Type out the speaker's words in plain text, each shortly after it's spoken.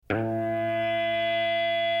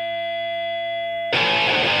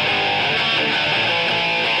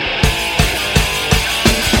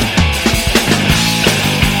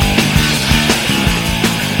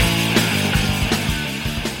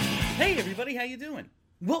everybody. How you doing?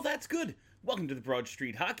 Well, that's good. Welcome to the Broad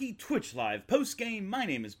Street Hockey Twitch Live postgame. My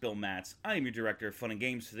name is Bill Matz. I am your director of fun and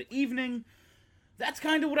games for the evening. That's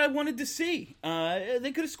kind of what I wanted to see.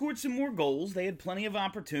 They could have scored some more goals. They had plenty of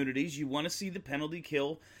opportunities. You want to see the penalty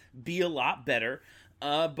kill be a lot better.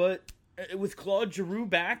 But with Claude Giroux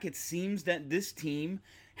back, it seems that this team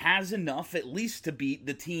has enough at least to beat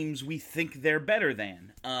the teams we think they're better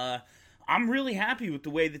than. I'm really happy with the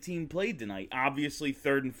way the team played tonight. Obviously,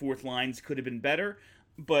 third and fourth lines could have been better,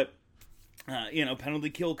 but, penalty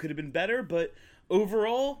kill could have been better. But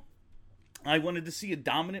overall, I wanted to see a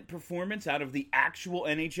dominant performance out of the actual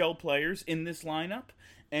NHL players in this lineup,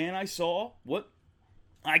 and I saw what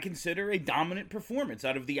I consider a dominant performance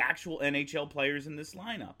out of the actual NHL players in this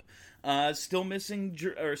lineup. Still missing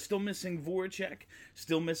Voracek,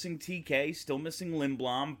 still missing TK, still missing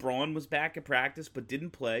Lindblom. Braun was back at practice but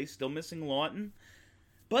didn't play. Still missing Lawton.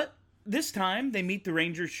 But this time they meet the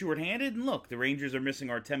Rangers shorthanded, and look, the Rangers are missing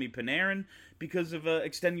Artemi Panarin because of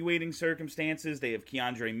extenuating circumstances. They have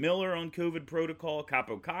Keandre Miller on COVID protocol,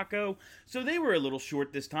 Capo Caco, so they were a little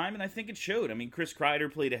short this time, and I think it showed. I mean, Chris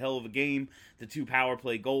Kreider played a hell of a game, the 2 power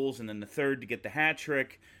play goals, and then the third to get the hat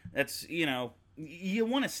trick. That's, you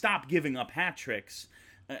want to stop giving up hat tricks.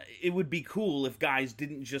 It would be cool if guys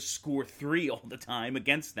didn't just score 3 all the time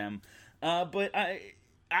against them, but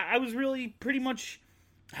I was really pretty much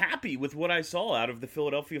happy with what I saw out of the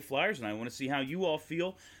Philadelphia Flyers, and I want to see how you all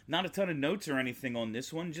feel. Not a ton of notes or anything on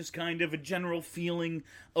this one, just kind of a general feeling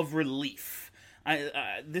of relief.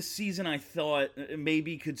 This season I thought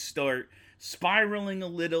maybe could start spiraling a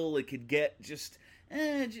little. It could get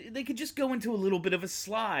they could just go into a little bit of a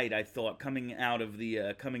slide, I thought, coming out of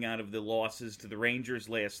the losses to the Rangers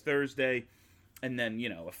last Thursday, and then,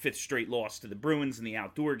 a 5th straight loss to the Bruins in the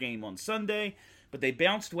outdoor game on Sunday. But they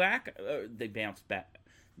bounced back.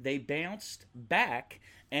 They bounced back,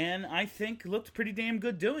 and I think looked pretty damn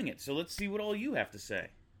good doing it. So let's see what all you have to say.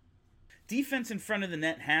 Defense in front of the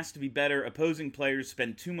net has to be better. Opposing players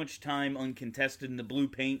spend too much time uncontested in the blue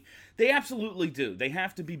paint. They absolutely do. They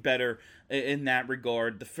have to be better in that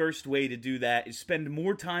regard. The first way to do that is spend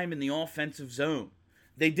more time in the offensive zone.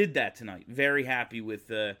 They did that tonight. Very happy with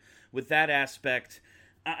that aspect.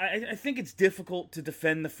 I think it's difficult to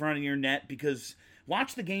defend the front of your net because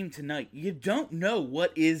watch the game tonight. You don't know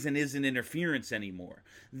what is and isn't interference anymore.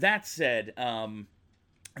 That said,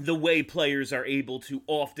 the way players are able to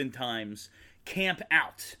oftentimes camp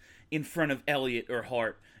out in front of Elliott or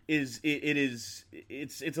Hart it's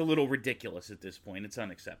a little ridiculous at this point. It's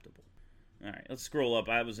unacceptable. All right, let's scroll up.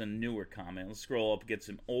 I was a newer comment. Let's scroll up, get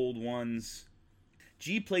some old ones.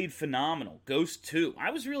 G played phenomenal. Ghost 2. I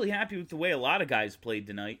was really happy with the way a lot of guys played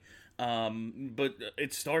tonight. But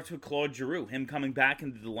it starts with Claude Giroux, him coming back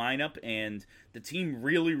into the lineup, and the team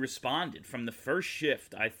really responded. From the first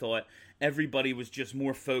shift, I thought everybody was just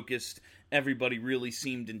more focused. Everybody really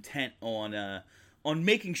seemed intent on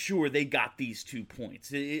making sure they got these 2 points.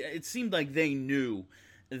 It seemed like they knew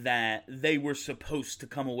that they were supposed to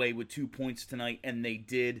come away with 2 points tonight, and they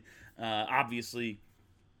did. Obviously,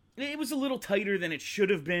 it was a little tighter than it should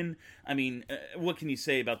have been. I mean, what can you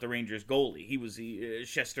say about the Rangers goalie?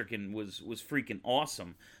 Shesterkin was freaking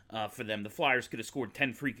awesome for them. The Flyers could have scored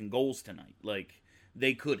 10 freaking goals tonight. Like,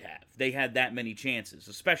 they could have. They had that many chances,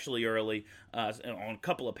 especially early on a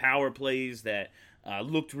couple of power plays that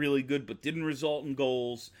looked really good but didn't result in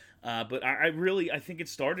goals. But I think it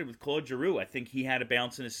started with Claude Giroux. I think he had a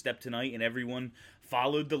bounce in his step tonight, and everyone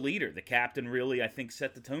followed the leader. The captain really, I think,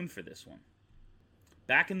 set the tone for this one.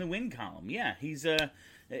 Back in the win column, yeah, he's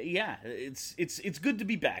it's good to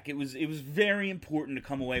be back. It was very important to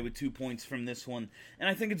come away with 2 points from this one, and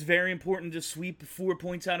I think it's very important to sweep 4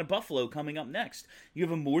 points out of Buffalo coming up next. You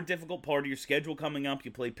have a more difficult part of your schedule coming up.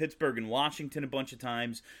 You play Pittsburgh and Washington a bunch of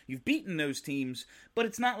times. You've beaten those teams, but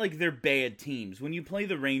it's not like they're bad teams. When you play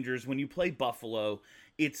the Rangers, when you play Buffalo,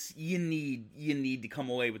 it's you need to come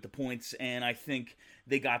away with the points, and I think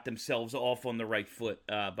they got themselves off on the right foot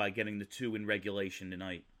by getting the 2 in regulation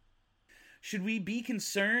tonight. Should we be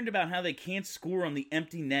concerned about how they can't score on the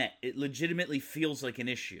empty net? It legitimately feels like an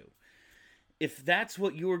issue. If that's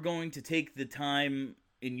what you're going to take the time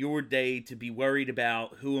in your day to be worried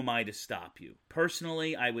about, who am I to stop you?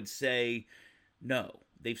 Personally, I would say no.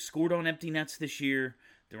 They've scored on empty nets this year.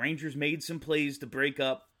 The Rangers made some plays to break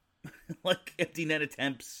up like empty net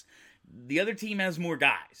attempts. The other team has more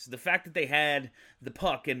guys. The fact that they had the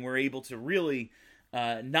puck and were able to really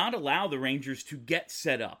not allow the Rangers to get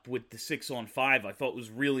set up with the 6-on-5, I thought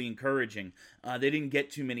was really encouraging. They didn't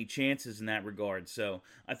get too many chances in that regard, so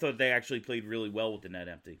I thought they actually played really well with the net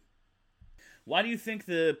empty. Why do you think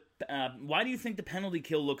the penalty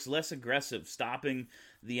kill looks less aggressive, stopping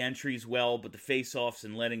the entries well, but the face-offs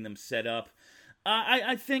and letting them set up?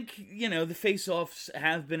 I think the face-offs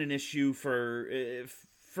have been an issue for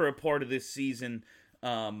a part of this season,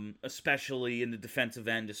 especially in the defensive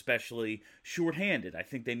end, especially shorthanded. I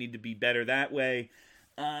think they need to be better that way.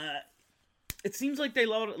 It seems like they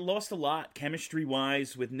lost a lot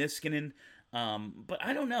chemistry-wise with Niskanen, but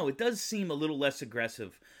I don't know. It does seem a little less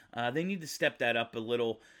aggressive. They need to step that up a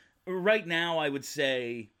little. Right now, I would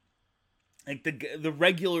say, like the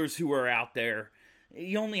regulars who are out there,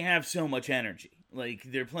 you only have so much energy. Like,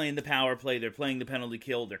 they're playing the power play, they're playing the penalty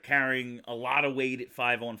kill, they're carrying a lot of weight at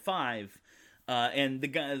 5-on-5, and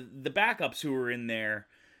the backups who are in there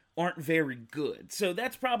aren't very good. So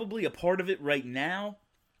that's probably a part of it right now,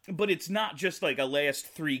 but it's not just like a last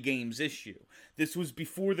 3 games issue. This was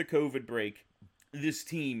before the COVID break. This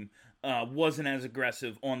team wasn't as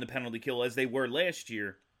aggressive on the penalty kill as they were last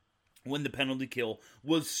year, when the penalty kill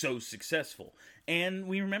was so successful. And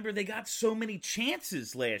we remember they got so many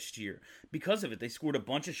chances last year because of it. They scored a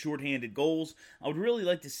bunch of shorthanded goals. I would really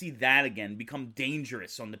like to see that again, become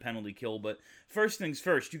dangerous on the penalty kill. But first things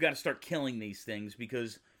first, you got to start killing these things,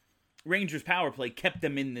 because Rangers power play kept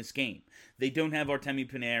them in this game. They don't have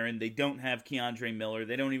Artemi Panarin. They don't have Keandre Miller.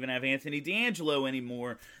 They don't even have Anthony DeAngelo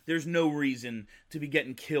anymore. There's no reason to be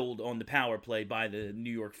getting killed on the power play by the New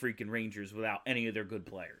York freaking Rangers without any of their good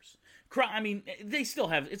players. I mean, they still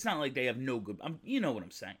have, it's not like they have no good, you know what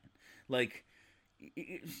I'm saying. Like,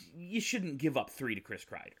 you shouldn't give up 3 to Chris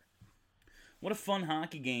Kreider. What a fun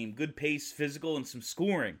hockey game. Good pace, physical, and some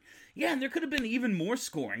scoring. Yeah, and there could have been even more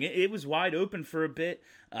scoring. It was wide open for a bit.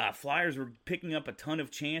 Flyers were picking up a ton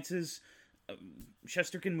of chances.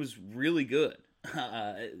 Shesterkin was really good.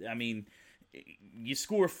 I mean, you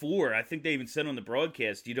score 4. I think they even said on the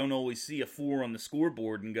broadcast, you don't always see a 4 on the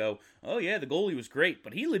scoreboard and go, oh yeah, the goalie was great.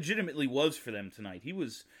 But he legitimately was for them tonight.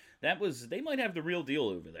 They might have the real deal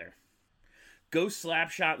over there. Ghost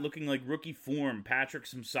Slapshot looking like rookie form. Patrick,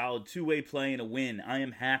 some solid 2-way play and a win. I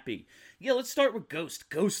am happy. Yeah, let's start with Ghost.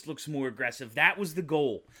 Ghost looks more aggressive. That was the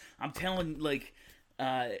goal. I'm telling,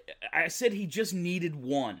 I said he just needed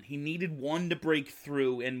one. He needed one to break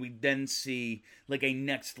through, and we'd then see, like, a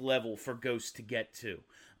next level for Ghost to get to.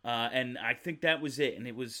 And I think that was it. And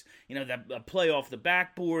it was, that play off the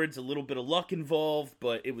backboards, a little bit of luck involved,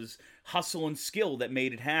 but it was hustle and skill that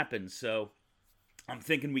made it happen. So I'm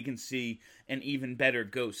thinking we can see an even better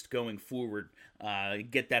Ghost going forward.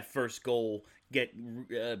 Get that first goal,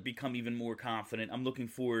 become even more confident. I'm looking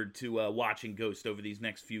forward to watching Ghost over these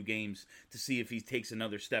next few games to see if he takes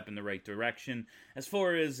another step in the right direction. As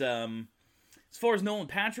far as Nolan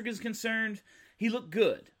Patrick is concerned, he looked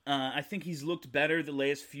good. I think he's looked better the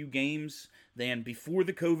last few games than before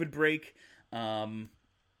the COVID break.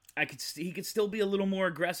 He could still be a little more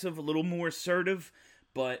aggressive, a little more assertive.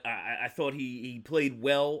 But I thought he played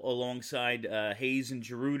well alongside Hayes and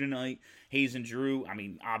Giroux tonight. Hayes and Giroux, I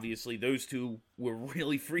mean, obviously those two were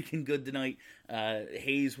really freaking good tonight.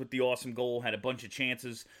 Hayes with the awesome goal, had a bunch of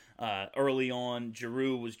chances early on.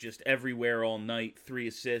 Giroux was just everywhere all night, 3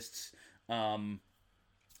 assists.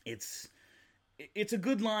 It's a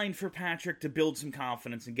good line for Patrick to build some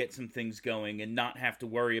confidence and get some things going and not have to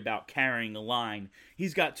worry about carrying a line.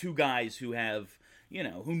 He's got 2 guys who have,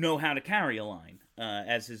 who know how to carry a line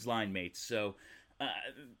as his line mates. So,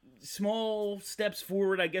 small steps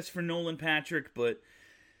forward, I guess, for Nolan Patrick, but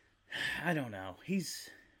I don't know.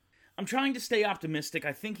 I'm trying to stay optimistic.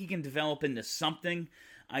 I think he can develop into something.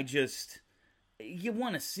 You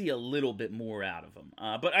want to see a little bit more out of him.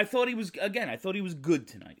 But I thought he was good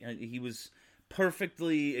tonight. He was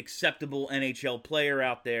perfectly acceptable NHL player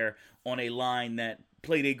out there on a line that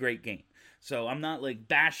played a great game. So I'm not,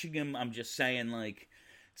 bashing him. I'm just saying,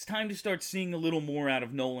 it's time to start seeing a little more out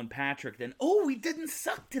of Nolan Patrick than, oh, he didn't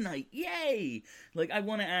suck tonight. Yay! I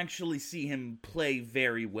want to actually see him play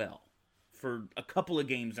very well for a couple of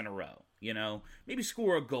games in a row, Maybe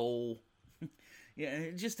score a goal.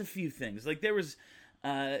 Yeah, just a few things. There was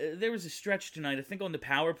a stretch tonight, I think on the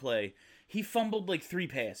power play, he fumbled 3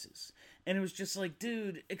 passes. And it was just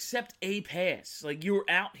dude, accept a pass. You're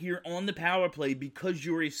out here on the power play because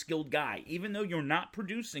you're a skilled guy. Even though you're not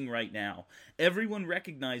producing right now, everyone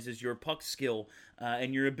recognizes your puck skill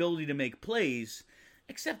and your ability to make plays.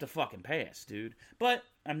 Accept a fucking pass, dude. But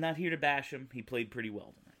I'm not here to bash him. He played pretty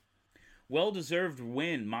well tonight. Well-deserved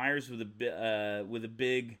win. Myers with a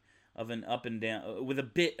bit of an up and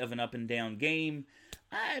down game.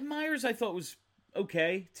 Myers, I thought, was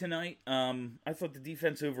okay tonight. I thought the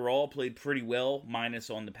defense overall played pretty well, minus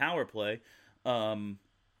on the power play.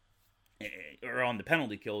 or on the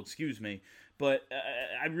penalty kill, excuse me. But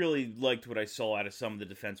I really liked what I saw out of some of the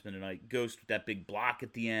defensemen tonight. Ghost with that big block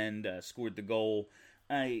at the end, scored the goal.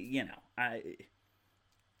 The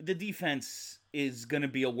defense is going to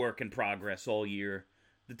be a work in progress all year.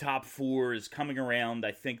 The top four is coming around.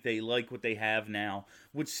 I think they like what they have now.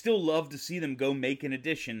 Would still love to see them go make an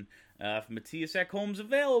addition. If Matthias Ekholm's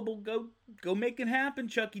available, go make it happen,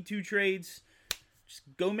 Chucky Two Trades. Just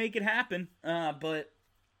go make it happen. But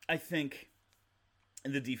I think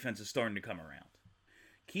the defense is starting to come around.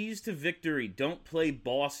 Keys to victory: don't play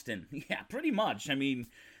Boston. Yeah, pretty much. I mean,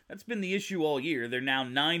 that's been the issue all year. They're now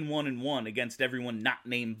 9-1-1 against everyone not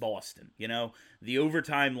named Boston. You know, the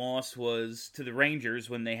overtime loss was to the Rangers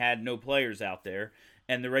when they had no players out there,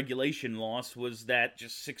 and the regulation loss was that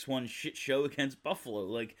just 6-1 shit show against Buffalo.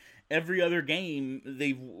 Like, every other game,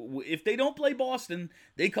 if they don't play Boston,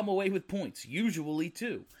 they come away with points, usually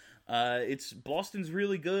too. Boston's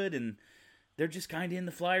really good, and they're just kind of in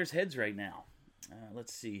the Flyers' heads right now.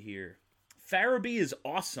 Let's see here. Farabee is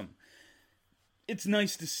awesome. It's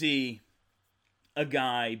nice to see a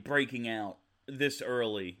guy breaking out this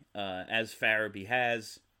early, as Farabee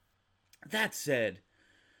has. That said,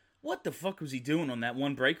 what the fuck was he doing on that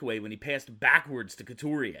one breakaway when he passed backwards to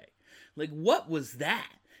Couturier? Like, what was that?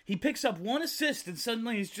 He picks up one assist, and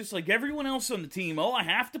suddenly he's just like everyone else on the team. Oh, I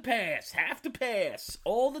have to pass,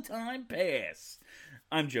 all the time, pass.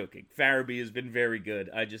 I'm joking. Farabee has been very good.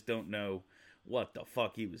 I just don't know what the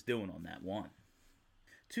fuck he was doing on that one.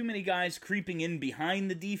 Too many guys creeping in behind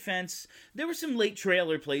the defense. There were some late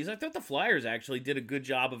trailer plays. I thought the Flyers actually did a good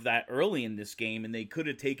job of that early in this game, and they could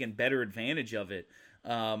have taken better advantage of it.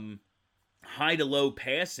 High to low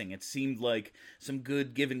passing. It seemed like some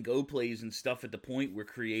good give and go plays and stuff at the point were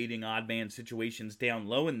creating odd man situations down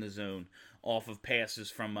low in the zone off of passes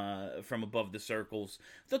from above the circles.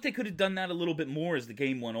 I thought they could have done that a little bit more as the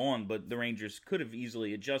game went on, but the Rangers could have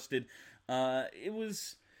easily adjusted.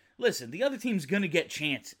 Listen, the other team's going to get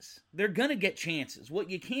chances. They're going to get chances.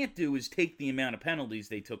 What you can't do is take the amount of penalties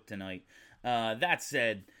they took tonight. That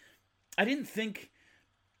said, I didn't think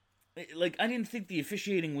the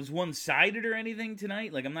officiating was one-sided or anything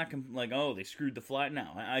tonight. Like, I'm not oh, they screwed the Fly. No,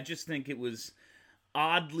 I just think it was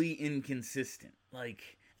oddly inconsistent.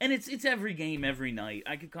 Like, and it's every game, every night.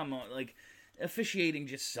 I could come on, like, officiating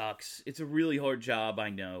just sucks. It's a really hard job, I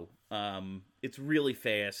know. It's really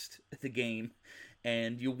fast, the game,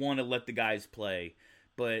 and you want to let the guys play.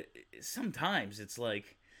 But sometimes it's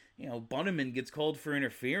like, you know, Bunneman gets called for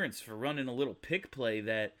interference for running a little pick play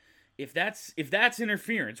that, if that's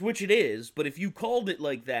interference, which it is, but if you called it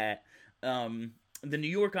like that, the New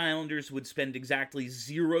York Islanders would spend exactly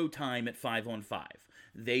 0 time at 5-on-5.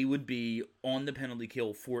 They would be on the penalty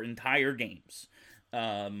kill for entire games.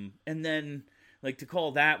 And then, like, to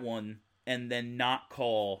call that one and then not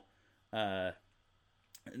call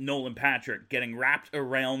Nolan Patrick getting wrapped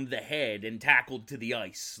around the head and tackled to the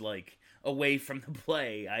ice, like, away from the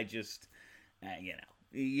play, I just,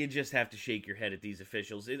 you just have to shake your head at these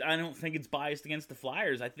officials. I don't think it's biased against the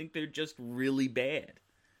Flyers. I think they're just really bad.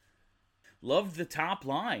 Loved the top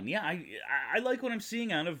line. Yeah, I like what I'm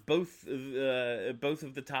seeing out of both of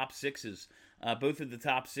the top sixes. Both of the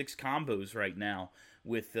top 6 combos right now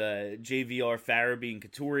with JVR, Farabee, and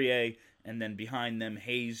Couturier, and then behind them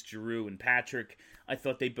Hayes, Giroux, and Patrick. I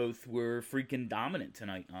thought they both were freaking dominant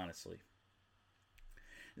tonight, honestly.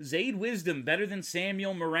 Zayd Wisdom better than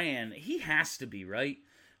Samuel Morin. He has to be, right?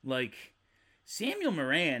 Like, Samuel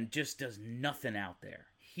Morin just does nothing out there.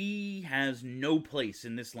 He has no place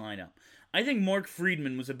in this lineup. I think Mark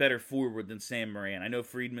Friedman was a better forward than Sam Morin. I know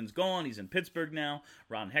Friedman's gone. He's in Pittsburgh now.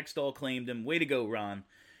 Ron Hextall claimed him. Way to go, Ron.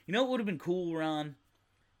 You know what would have been cool, Ron?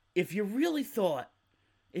 If you really thought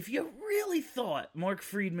Mark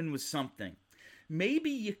Friedman was something, maybe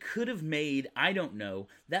you could have made, I don't know,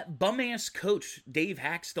 that bum-ass coach, Dave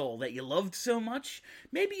Haxtell, that you loved so much,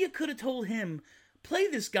 maybe you could have told him, play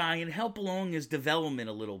this guy and help along his development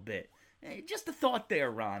a little bit. Just a thought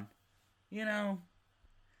there, Ron. You know?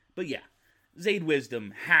 But yeah, Zayd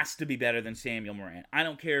Wisdom has to be better than Samuel Morin. I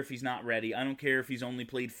don't care if he's not ready. I don't care if he's only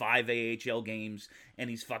played 5 AHL games and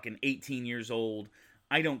he's fucking 18 years old.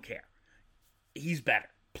 I don't care. He's better.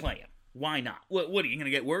 Play him. Why not? What are you going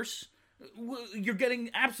to get worse? You're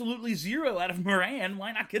getting absolutely 0 out of Morin.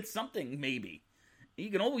 Why not get something, maybe?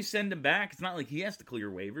 You can always send him back. It's not like he has to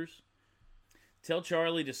clear waivers. Tell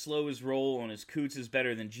Charlie to slow his roll on his Coots is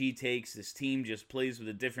better than G takes. This team just plays with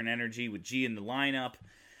a different energy with G in the lineup.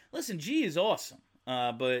 Listen, G is awesome.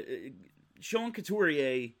 But Sean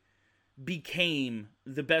Couturier became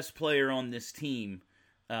the best player on this team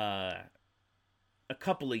a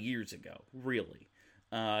couple of years ago, really.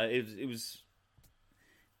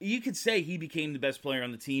 you could say he became the best player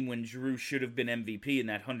on the team when Giroux should have been MVP in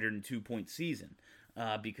that 102-point season,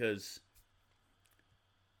 because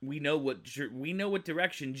we know what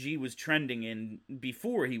direction G was trending in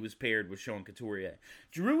before he was paired with Sean Couturier.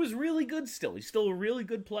 Giroux is really good still. He's still a really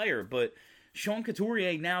good player, but Sean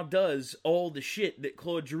Couturier now does all the shit that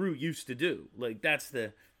Claude Giroux used to do. Like, that's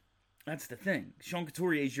the thing. Sean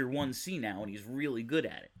Couturier is your 1C now, and he's really good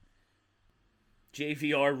at it.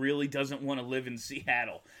 JVR really doesn't want to live in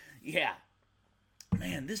Seattle. Yeah.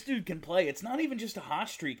 Man, this dude can play. It's not even just a hot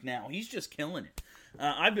streak now. He's just killing it.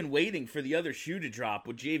 I've been waiting for the other shoe to drop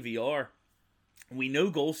with JVR. We know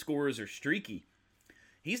goal scorers are streaky.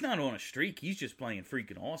 He's not on a streak. He's just playing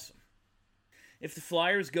freaking awesome. If the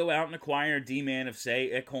Flyers go out and acquire a D-man of, say,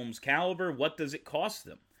 Ekholm's caliber, what does it cost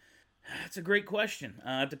them? That's a great question.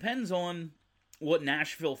 It depends on what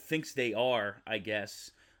Nashville thinks they are, I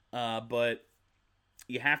guess. But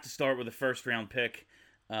you have to start with a first-round pick.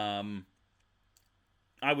 I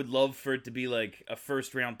would love for it to be like a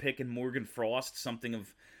first-round pick in Morgan Frost,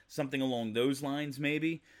 something along those lines,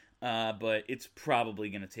 maybe. But it's probably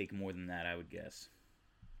going to take more than that, I would guess.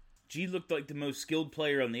 G looked like the most skilled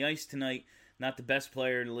player on the ice tonight. Not the best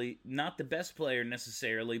player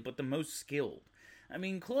necessarily, but the most skilled. I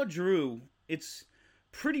mean, Claude Giroux, it's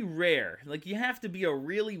pretty rare. Like, you have to be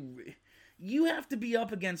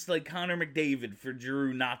up against, like, Connor McDavid for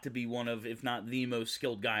Giroux not to be one of, if not the most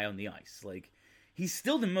skilled guy on the ice. Like, he's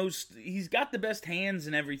still he's got the best hands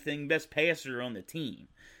and everything, best passer on the team.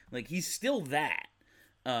 Like, he's still that.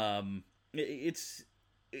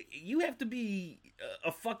 You have to be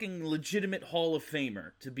a fucking legitimate Hall of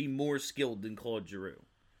Famer to be more skilled than Claude Giroux.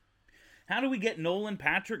 How do we get Nolan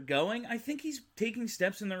Patrick going? I think he's taking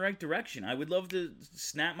steps in the right direction. I would love to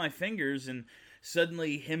snap my fingers and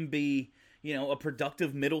suddenly him be, a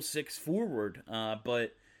productive middle six forward.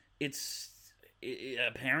 But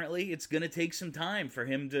apparently it's going to take some time for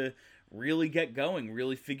him to really get going,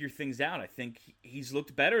 really figure things out. I think he's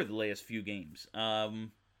looked better the last few games.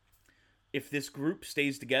 If this group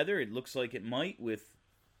stays together, it looks like it might with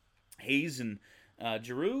Hayes and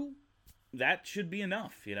Giroux, that should be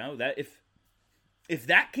enough. That if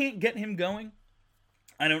that can't get him going,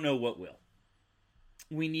 I don't know what will.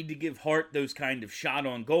 We need to give Hart those kind of shot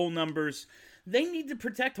on goal numbers. They need to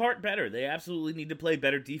protect Hart better. They absolutely need to play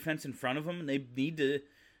better defense in front of him, and they need to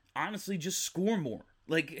honestly just score more.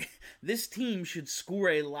 Like, this team should score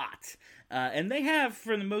a lot. And they have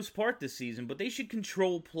for the most part this season, but they should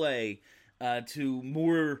control play to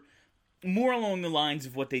more along the lines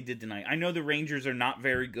of what they did tonight. I know the Rangers are not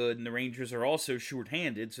very good, and the Rangers are also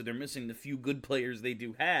shorthanded, so they're missing the few good players they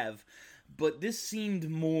do have. But this seemed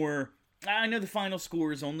more... I know the final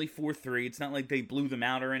score is only 4-3. It's not like they blew them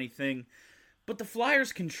out or anything. But the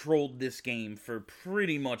Flyers controlled this game for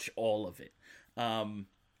pretty much all of it.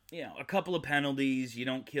 A couple of penalties, you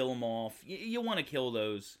don't kill them off. You want to kill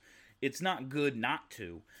those. It's not good not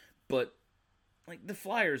to. But, the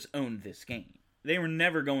Flyers owned this game. They were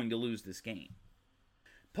never going to lose this game.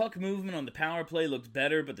 Puck movement on the power play looked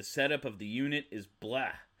better, but the setup of the unit is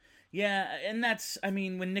blah. Yeah, and that's,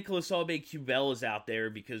 when Nicolas Aube-Kubel is out there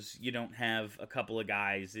because you don't have a couple of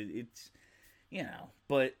guys, it's,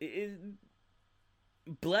 but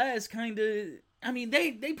blah is kind of...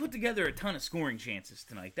 they put together a ton of scoring chances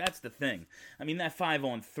tonight. That's the thing. That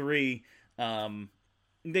 5-on-3,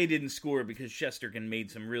 they didn't score because Shesterkin made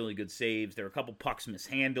some really good saves. There were a couple pucks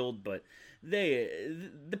mishandled, but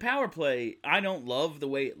the power play, I don't love the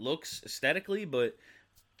way it looks aesthetically, but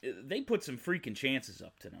they put some freaking chances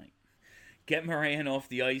up tonight. Get Moran off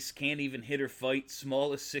the ice, can't even hit or fight,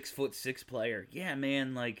 smallest 6'6" player. Yeah,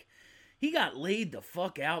 man, he got laid the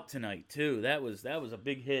fuck out tonight, too. That was a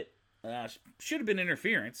big hit. Should have been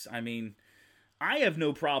interference. I have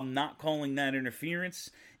no problem not calling that interference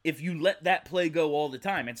if you let that play go all the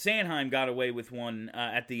time. And Sanheim got away with one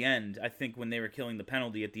at the end, I think, when they were killing the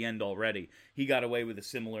penalty at the end already. He got away with a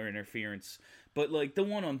similar interference. But, the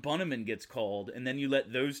one on Bunneman gets called, and then you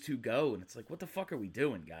let those two go, and it's what the fuck are we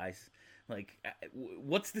doing, guys?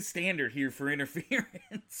 What's the standard here for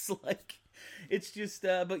interference? It's just,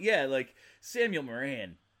 but yeah, Samuel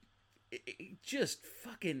Moran, just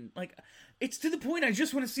fucking, it's to the point I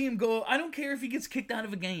just want to see him go. I don't care if he gets kicked out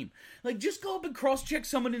of a game. Just go up and cross-check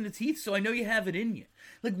someone in the teeth so I know you have it in you.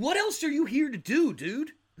 What else are you here to do,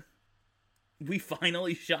 dude? We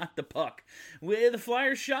finally shot the puck. The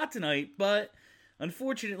Flyers shot tonight, but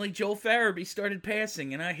unfortunately Joel Farabee started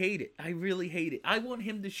passing, and I hate it. I really hate it. I want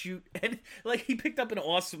him to shoot, and he picked up an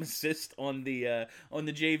awesome assist on the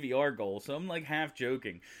JVR goal, so I'm half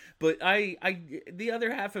joking. But the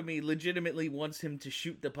other half of me legitimately wants him to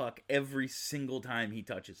shoot the puck every single time he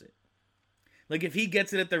touches it. Like, if he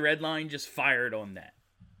gets it at the red line, just fire it on net.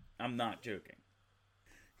 I'm not joking.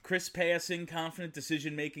 Crisp passing, confident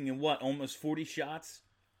decision-making, and almost 40 shots?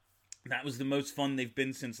 That was the most fun they've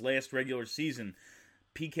been since last regular season.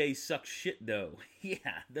 PK sucks shit, though. Yeah,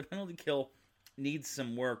 the penalty kill needs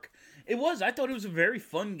some work. I thought it was a very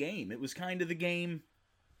fun game. It was kind of the game,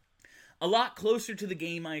 a lot closer to the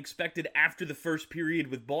game I expected after the first period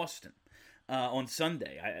with Boston on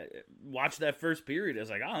Sunday. I watched that first period. I was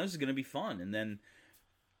like, oh, this is going to be fun. And then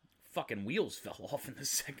fucking wheels fell off in the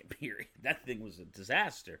second period. That thing was a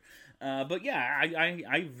disaster. But yeah,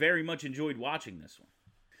 I very much enjoyed watching this one.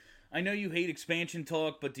 I know you hate expansion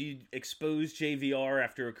talk, but do you expose JVR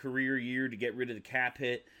after a career year to get rid of the cap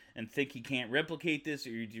hit and think he can't replicate this,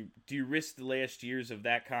 or do you risk the last years of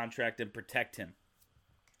that contract and protect him?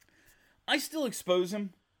 I still expose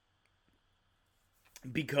him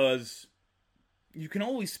because you can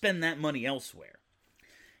always spend that money elsewhere.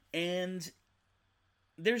 And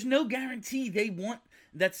there's no guarantee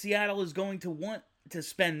that Seattle is going to want to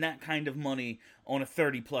spend that kind of money on a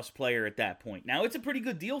 30-plus player at that point. Now, it's a pretty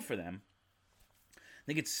good deal for them. I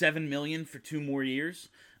think it's $7 million for 2 more years.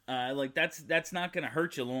 That's not going to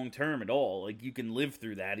hurt you long term at all. Like, you can live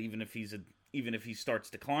through that even if he starts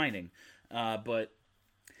declining. But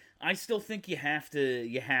I still think you have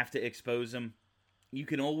to expose him. You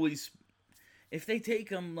can always, if they take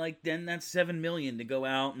him, like, then that's $7 million to go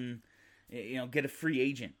out and get a free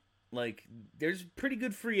agent. Like, there's a pretty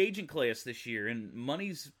good free agent class this year, and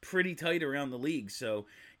money's pretty tight around the league, so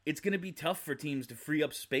it's going to be tough for teams to free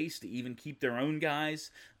up space to even keep their own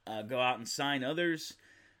guys, go out and sign others.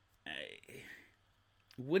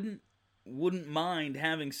 Wouldn't mind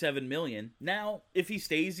having $7 million. Now, if he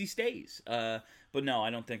stays, he stays. But no, I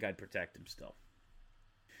don't think I'd protect him still.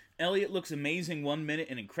 Elliott looks amazing 1 minute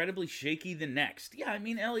and incredibly shaky the next. Yeah, I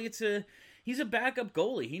mean, he's a backup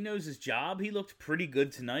goalie. He knows his job. He looked pretty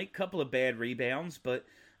good tonight. Couple of bad rebounds, but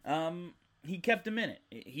he kept them in it.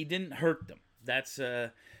 He didn't hurt them. That's,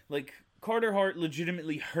 Carter Hart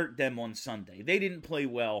legitimately hurt them on Sunday. They didn't play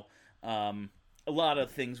well. A lot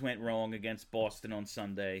of things went wrong against Boston on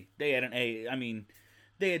Sunday. They had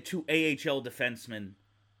they had 2 AHL defensemen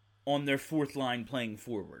on their fourth line playing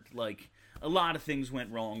forward. Like, a lot of things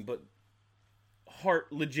went wrong, but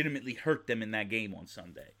Hart legitimately hurt them in that game on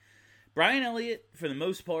Sunday. Brian Elliott, for the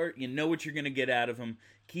most part, you know what you're going to get out of him.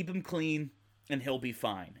 Keep him clean, and he'll be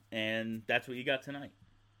fine. And that's what you got tonight.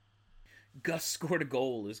 Gus scored a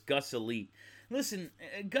goal. Is Gus elite? Listen,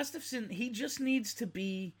 Gustafsson, he just needs to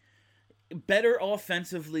be better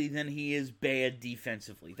offensively than he is bad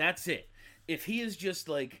defensively. That's it. If he is just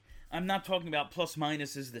like, I'm not talking about plus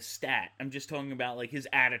minus as the stat. I'm just talking about like his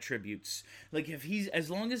attributes. Like if he's, as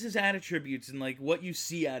long as his attributes and like what you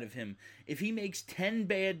see out of him, if he makes 10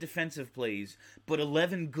 bad defensive plays but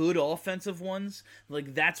 11 good offensive ones,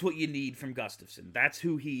 like that's what you need from Gustafsson. That's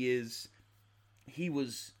who he is. He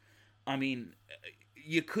was, I mean,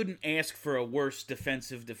 you couldn't ask for a worse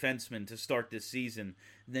defensive defenseman to start this season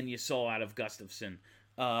than you saw out of Gustafsson.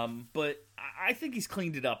 But I think he's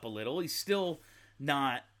cleaned it up a little. He's still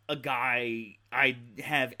not a guy I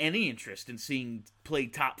have any interest in seeing play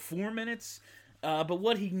top 4 minutes. But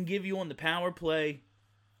what he can give you on the power play,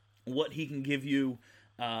 what he can give you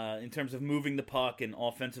in terms of moving the puck and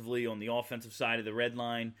offensively on the offensive side of the red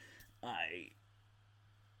line,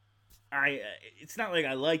 it's not like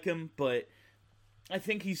I like him, but I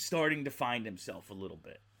think he's starting to find himself a little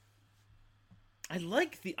bit.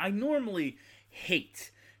 I normally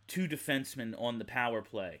hate 2 defensemen on the power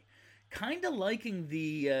play. Kind of liking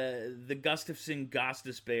the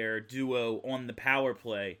Gustafsson-Gostisbehere duo on the power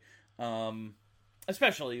play.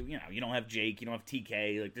 Especially, you don't have Jake, you don't have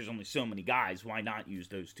TK. Like, there's only so many guys. Why not use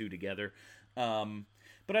those 2 together?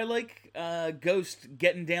 But I like Ghost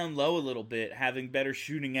getting down low a little bit, having better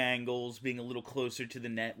shooting angles, being a little closer to the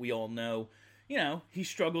net. We all know, he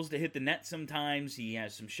struggles to hit the net sometimes. He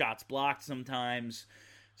has some shots blocked sometimes.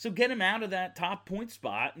 So get him out of that top point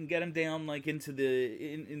spot and get him down like into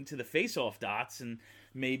the face-off dots, and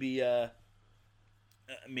maybe have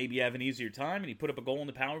an easier time. And he put up a goal in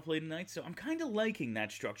the power play tonight. So I'm kind of liking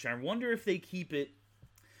that structure. I wonder if they keep it.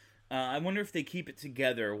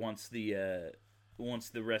 Together once the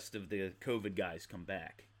rest of the COVID guys come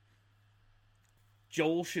back.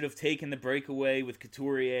 Joel should have taken the breakaway with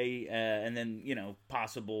Couturier, and then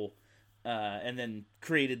possible. And then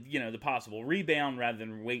created, the possible rebound rather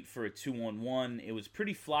than wait for a 2-on-1. It was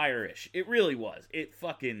pretty Flyer-ish. It really was. It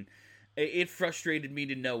frustrated me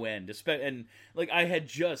to no end. And like I had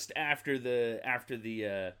just after the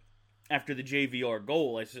JVR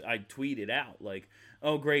goal, I tweeted out like,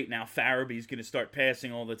 "Oh great, now Farabee's going to start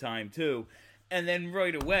passing all the time too." And then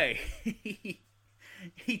right away,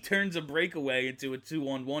 he turns a breakaway into a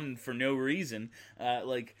 2-on-1 for no reason.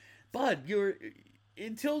 Bud,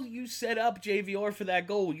 until you set up JVR for that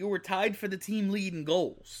goal, you were tied for the team lead in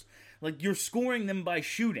goals. Like, you're scoring them by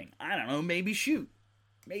shooting. I don't know, maybe shoot.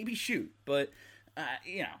 But,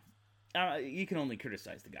 you can only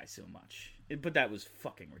criticize the guy so much. But that was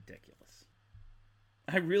fucking ridiculous.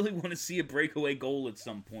 I really want to see a breakaway goal at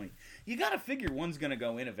some point. You gotta figure one's gonna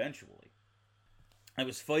go in eventually. I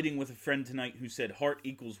was fighting with a friend tonight who said Hart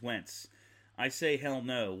equals Wentz. I say hell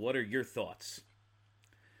no. What are your thoughts?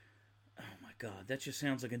 Oh my god, that just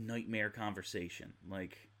sounds like a nightmare conversation.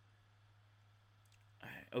 Like,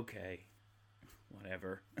 okay,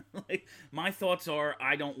 whatever. Like, my thoughts are,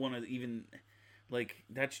 I don't want to even, like,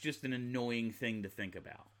 that's just an annoying thing to think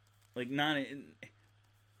about. Like,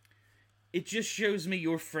 it just shows me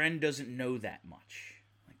your friend doesn't know that much.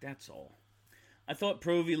 Like, that's all. I thought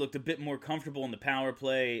Provy looked a bit more comfortable in the power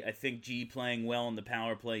play. I think G playing well in the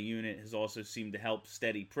power play unit has also seemed to help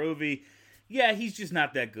steady Provy. Yeah, he's just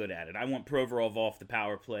not that good at it. I want Provorov off the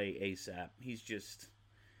power play ASAP. He's just,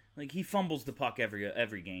 like, he fumbles the puck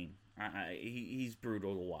every game. He's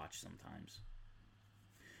brutal to watch sometimes.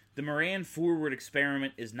 The Moran forward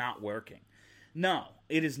experiment is not working. No,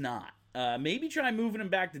 it is not. Maybe try moving him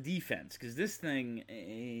back to defense, because this thing,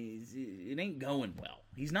 it ain't going well.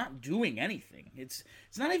 He's not doing anything. It's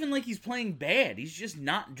not even like he's playing bad. He's just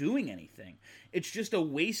not doing anything. It's just a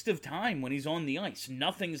waste of time when he's on the ice.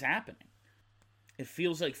 Nothing's happening. It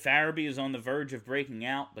feels like Farabee is on the verge of breaking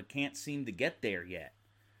out, but can't seem to get there yet.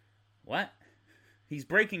 What? He's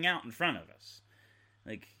breaking out in front of us.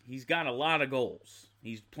 Like, he's got a lot of goals.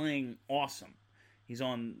 He's playing awesome. He's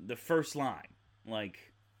on the first line.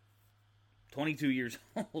 Like, 22 years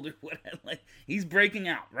old or whatever. Like, he's breaking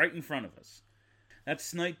out right in front of us. That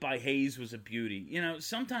snipe by Hayes was a beauty. You know,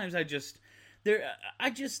 sometimes there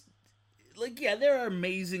are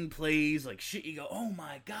amazing plays, like shit you go, oh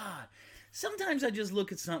my god. Sometimes I just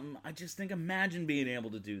look at something, I just think, imagine being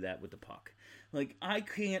able to do that with the puck. Like, I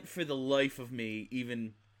can't for the life of me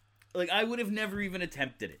even, like, I would have never even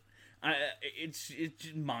attempted it. It's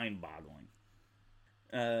mind-boggling.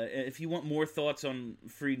 If you want more thoughts on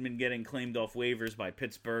Friedman getting claimed off waivers by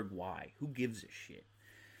Pittsburgh, why? Who gives a shit?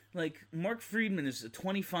 Like, Mark Friedman is a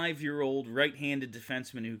 25-year-old right-handed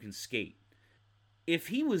defenseman who can skate. If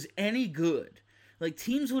he was any good, like,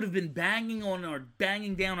 teams would have been banging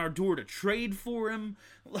down our door to trade for him.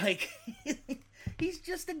 Like, he's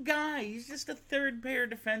just a guy. He's just a third-pair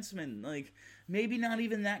defenseman. Like, maybe not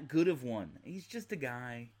even that good of one. He's just a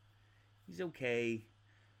guy. He's okay.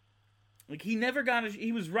 Like, he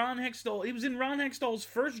was Ron Hextall. He was in Ron Hextall's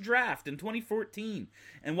first draft in 2014.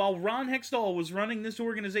 And while Ron Hextall was running this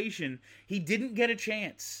organization, he didn't get a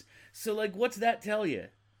chance. So, like, what's that tell you?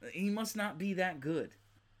 He must not be that good.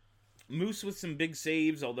 Moose with some big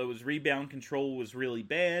saves, although his rebound control was really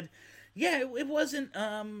bad. Yeah, it wasn't,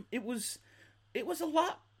 it was a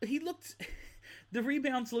lot. The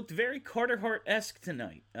rebounds looked very Carter Hart-esque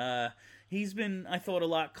tonight. He's been, I thought, a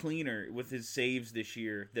lot cleaner with his saves this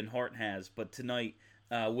year than Hart has, but tonight,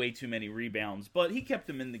 way too many rebounds. But he kept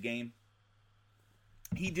them in the game.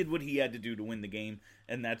 He did what he had to do to win the game,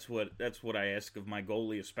 and that's what I ask of my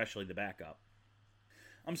goalie, especially the backup.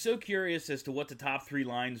 I'm so curious as to what the top three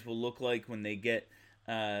lines will look like when they get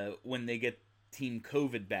Team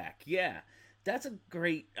COVID back. Yeah, that's a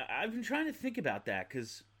great. I've been trying to think about that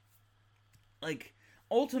because, like,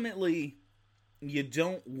 ultimately, you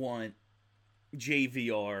don't want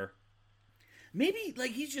JVR. Maybe,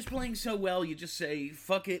 like, he's just playing so well, you just say,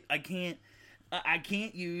 fuck it, I can't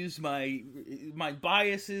use my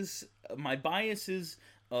biases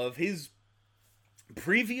of his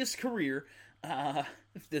previous career,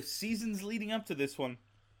 the seasons leading up to this one,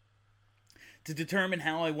 to determine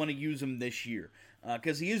how I want to use him this year.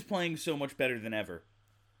 Because he is playing so much better than ever.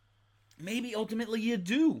 Maybe ultimately you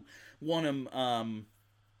do want him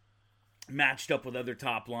matched up with other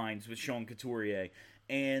top lines with Sean Couturier.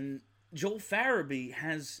 And Joel Farabee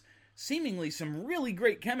has seemingly some really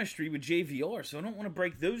great chemistry with JVR, so I don't want to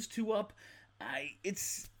break those two up. I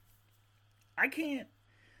don't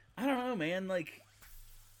know, man. Like,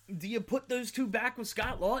 do you put those two back with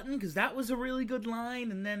Scott Lawton? Because that was a really good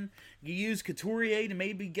line, and then you use Couturier to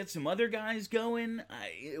maybe get some other guys going.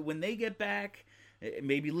 When they get back,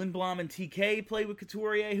 maybe Lindblom and TK play with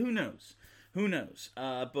Couturier. Who knows?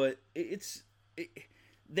 But it's going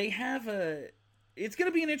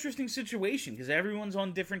to be an interesting situation because everyone's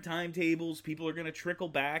on different timetables. People are going to trickle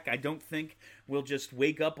back. I don't think we'll just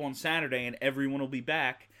wake up on Saturday and everyone will be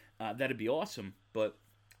back. That'd be awesome, but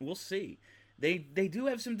we'll see. They do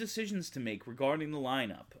have some decisions to make regarding the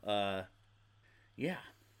lineup. Yeah.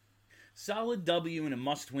 Solid W in a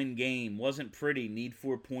must-win game. Wasn't pretty. Need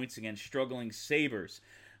 4 points against struggling Sabres.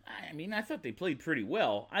 I mean, I thought they played pretty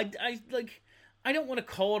well. I don't want to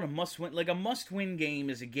call it a must-win. Like, a must-win game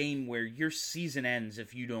is a game where your season ends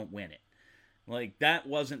if you don't win it. Like, that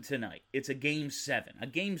wasn't tonight. It's a Game 7. A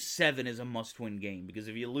Game 7 is a must-win game, because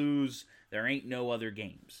if you lose, there ain't no other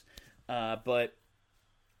games. But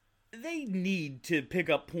they need to pick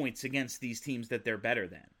up points against these teams that they're better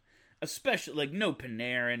than. Especially, like, no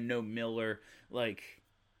Panarin, no Miller. Like,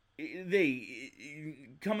 they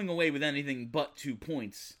coming away with anything but 2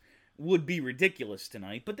 points would be ridiculous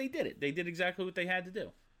tonight, but they did it. They did exactly what they had to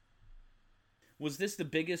do. Was this the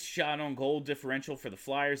biggest shot on goal differential for the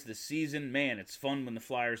Flyers this season? Man, it's fun when the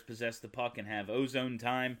Flyers possess the puck and have ozone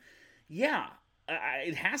time. Yeah,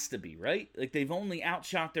 it has to be, right? Like, they've only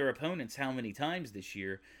outshot their opponents how many times this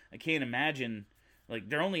year? I can't imagine. Like,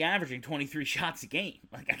 they're only averaging 23 shots a game.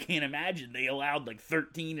 Like, I can't imagine they allowed, like,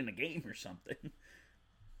 13 in a game or something.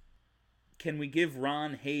 Can we give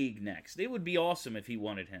Ron Haig next? It would be awesome if he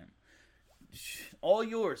wanted him. All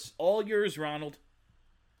yours, Ronald.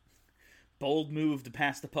 Bold move to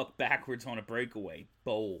pass the puck backwards on a breakaway.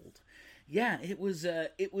 Bold. Yeah, it was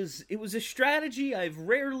a strategy I've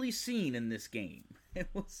rarely seen in this game. It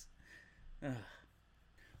was.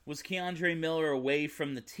 Was Keandre Miller away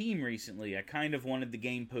from the team recently? I kind of wanted the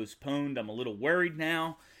game postponed. I'm a little worried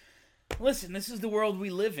now. Listen, this is the world we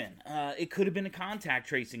live in. It could have been a contact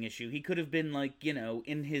tracing issue. He could have been, like, you know,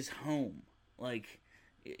 in his home. Like,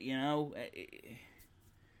 you know,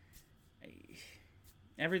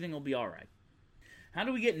 everything will be all right. How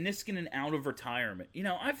do we get Niskanen out of retirement? You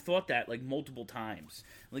know, I've thought that, like, multiple times.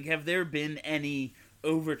 Like, have there been any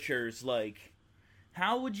overtures, like,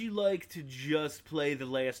 how would you like to just play the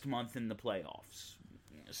last month in the playoffs?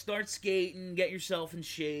 Start skating, get yourself in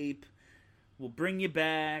shape. We'll bring you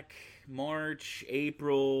back March,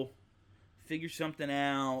 April, figure something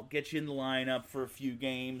out, get you in the lineup for a few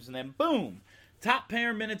games, and then boom, top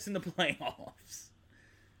pair minutes in the playoffs.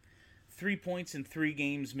 3 points in 3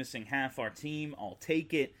 games, missing half our team. I'll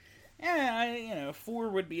take it. 4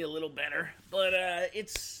 would be a little better, but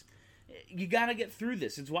you got to get through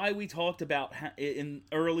this. It's why we talked about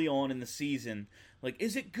early on in the season, like,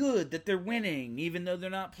 is it good that they're winning even though they're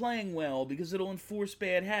not playing well because it'll enforce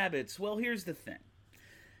bad habits? Well, here's the thing.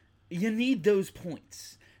 You need those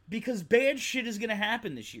points because bad shit is going to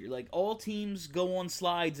happen this year. Like, all teams go on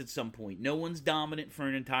slides at some point. No one's dominant for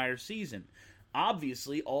an entire season.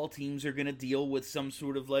 Obviously, all teams are going to deal with some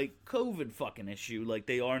sort of, like, COVID fucking issue like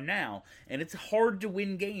they are now. And it's hard to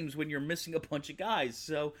win games when you're missing a bunch of guys.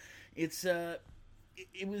 So it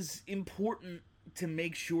was important to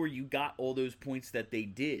make sure you got all those points that they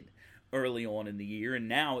did early on in the year. And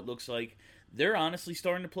now it looks like they're honestly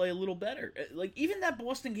starting to play a little better. Like, even that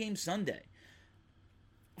Boston game Sunday.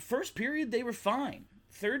 First period, they were fine.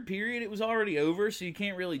 Third period, it was already over, so you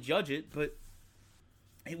can't really judge it. But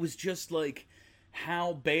it was just like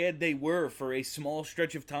how bad they were for a small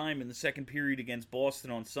stretch of time in the second period against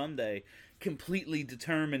Boston on Sunday completely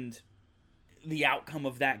determined the outcome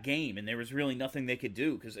of that game, and there was really nothing they could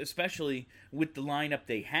do, because especially with the lineup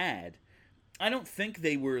they had, I don't think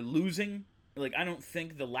they were losing. Like, I don't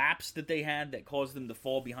think the lapse that they had that caused them to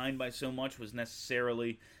fall behind by so much was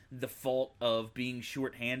necessarily the fault of being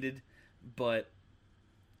shorthanded, but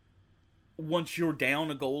once you're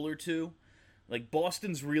down a goal or two, like,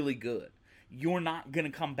 Boston's really good. You're not going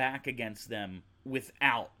to come back against them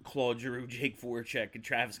without Claude Giroux, Jake Voracek, and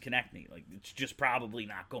Travis Konechny. Like, it's just probably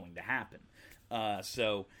not going to happen.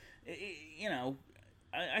 So, you know,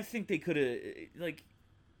 I think they could have, like,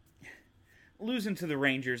 losing to the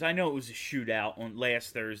Rangers. I know it was a shootout on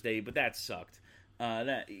last Thursday, but that sucked.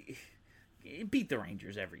 Beat the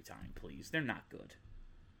Rangers every time, please. They're not good.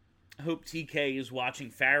 I hope TK is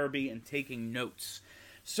watching Farabee and taking notes.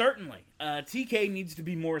 Certainly. TK needs to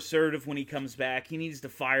be more assertive when he comes back. He needs to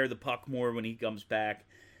fire the puck more when he comes back.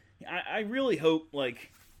 I really hope,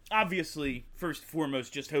 like, obviously, first and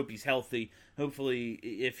foremost, just hope he's healthy. Hopefully,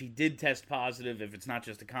 if he did test positive, if it's not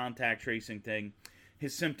just a contact tracing thing,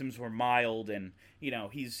 his symptoms were mild and, you know,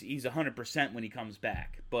 he's 100% when he comes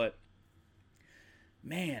back. But,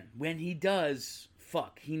 man, when he does,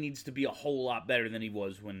 he needs to be a whole lot better than he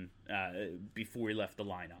was when before he left the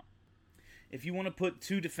lineup. If you want to put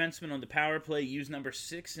 2 defensemen on the power play, use number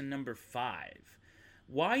 6 and number 5.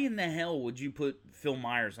 Why in the hell would you put Phil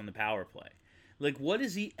Myers on the power play? Like, what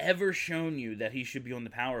has he ever shown you that he should be on the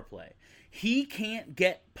power play? He can't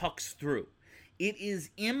get pucks through. It is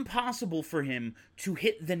impossible for him to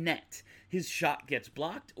hit the net. His shot gets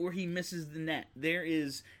blocked or he misses the net. There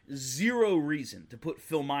is zero reason to put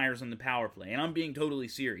Phil Myers on the power play. And I'm being totally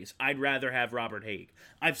serious. I'd rather have Robert Haig.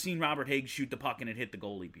 I've seen Robert Haig shoot the puck and it hit the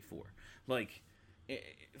goalie before. Like,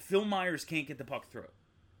 Phil Myers can't get the puck through.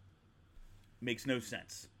 Makes no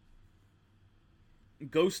sense.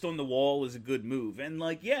 Ghost on the wall is a good move. And,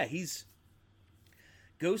 like, yeah,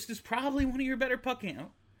 Ghost is probably one of your better puck handlers.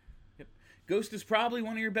 Ghost is probably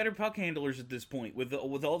one of your better puck handlers at this point with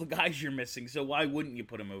all the guys you're missing, so why wouldn't you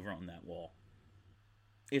put him over on that wall?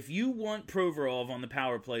 If you want Provorov on the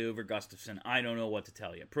power play over Gustafsson, I don't know what to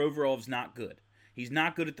tell you. Provorov's not good. He's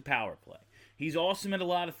not good at the power play. He's awesome at a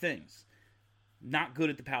lot of things. Not good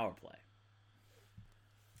at the power play.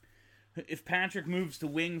 If Patrick moves to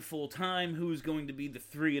wing full-time, who's going to be the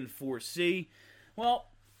 3 and 4C? Well,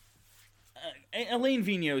 Alain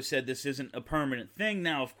Vigneault said this isn't a permanent thing.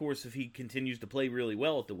 Now, of course, if he continues to play really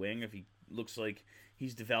well at the wing, if he looks like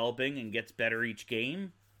he's developing and gets better each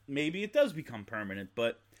game, maybe it does become permanent.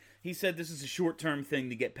 But he said this is a short-term thing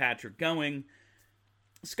to get Patrick going.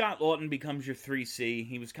 Scott Laughton becomes your 3C.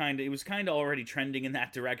 He was kind of already trending in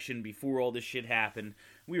that direction before all this shit happened.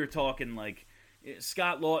 We were talking like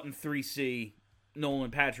Scott Laughton 3C, Nolan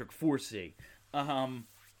Patrick 4C, and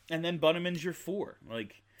then Bunnaman's your 4.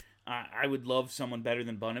 Like, I would love someone better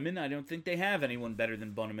than Bunnaman. I don't think they have anyone better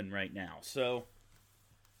than Bunnaman right now. So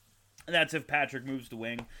that's if Patrick moves to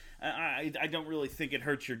wing. I don't really think it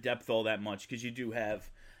hurts your depth all that much because you do have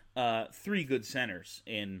 3 good centers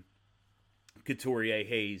in Couturier,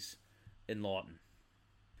 Hayes, and Laughton.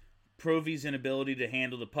 Provy's inability to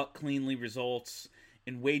handle the puck cleanly results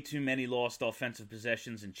in way too many lost offensive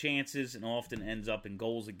possessions and chances and often ends up in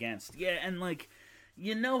goals against. Yeah, and like,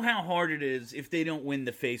 you know how hard it is if they don't win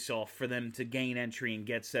the faceoff for them to gain entry and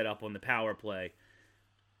get set up on the power play.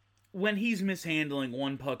 When he's mishandling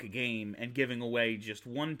 1 puck a game and giving away just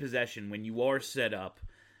 1 possession when you are set up,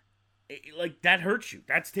 like, that hurts you.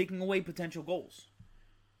 That's taking away potential goals.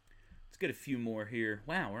 Let's get a few more here.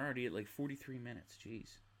 Wow, we're already at like 43 minutes.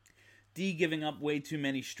 Jeez. D giving up way too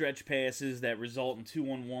many stretch passes that result in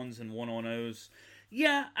 2-on-1s and 1-on-0s.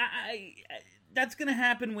 Yeah, I that's gonna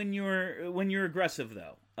happen when you're aggressive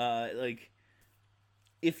though. Like,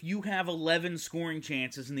 if you have 11 scoring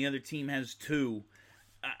chances and the other team has 2,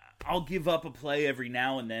 I'll give up a play every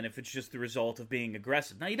now and then if it's just the result of being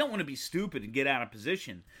aggressive. Now, you don't want to be stupid and get out of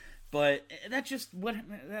position, but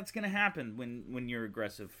that's gonna happen when you're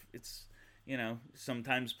aggressive. It's, you know,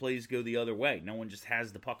 sometimes plays go the other way. No one just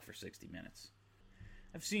has the puck for 60 minutes.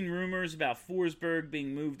 I've seen rumors about Forsberg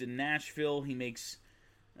being moved to Nashville. He makes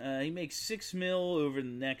 $6 million over the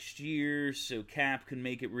next year, so cap can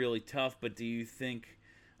make it really tough. But do you think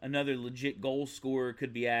another legit goal scorer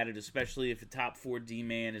could be added, especially if a top 4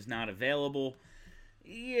 D-man is not available?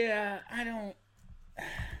 Yeah,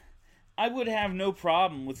 I would have no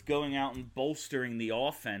problem with going out and bolstering the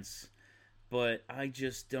offense, but I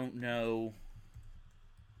just don't know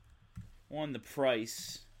on the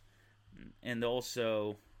price. And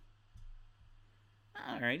also,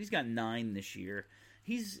 all right, he's got 9 this year.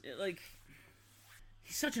 He's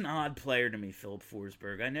such an odd player to me, Filip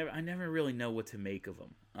Forsberg. I never really know what to make of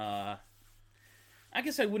him. I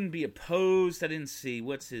guess I wouldn't be opposed. I didn't see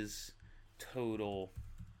what's his total.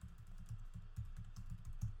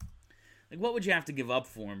 Like, what would you have to give up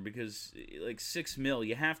for him? Because like $6 million,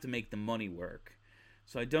 you have to make the money work.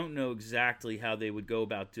 So I don't know exactly how they would go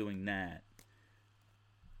about doing that.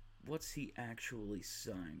 What's he actually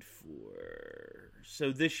signed for?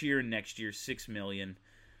 So this year and next year, $6 million.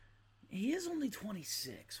 He is only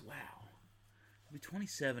 26. Wow. He'll be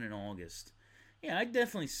 27 in August. Yeah, I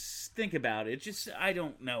definitely think about it. Just, I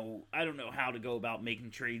don't know how to go about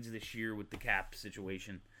making trades this year with the cap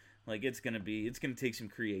situation. Like, it's gonna take some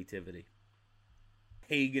creativity.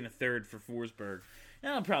 Haig in a third for Forsberg.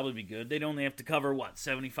 That'll probably be good. They'd only have to cover,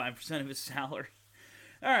 75% of his salary?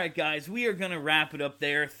 All right, guys, we are going to wrap it up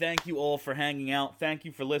there. Thank you all for hanging out. Thank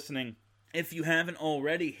you for listening. If you haven't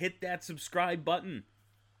already, hit that subscribe button.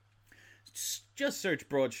 Just search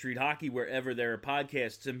Broad Street Hockey wherever there are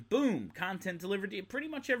podcasts, and boom, content delivered to you pretty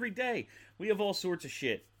much every day. We have all sorts of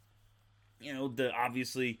shit. You know,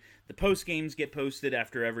 obviously, the post games get posted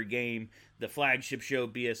after every game. The flagship show,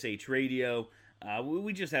 BSH Radio.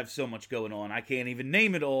 We just have so much going on. I can't even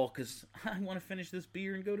name it all because I want to finish this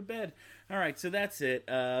beer and go to bed. All right, so that's it.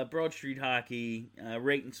 Broad Street Hockey.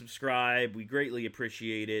 Rate and subscribe. We greatly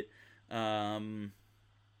appreciate it. I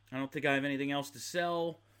don't think I have anything else to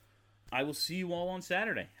sell. I will see you all on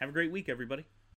Saturday. Have a great week, everybody.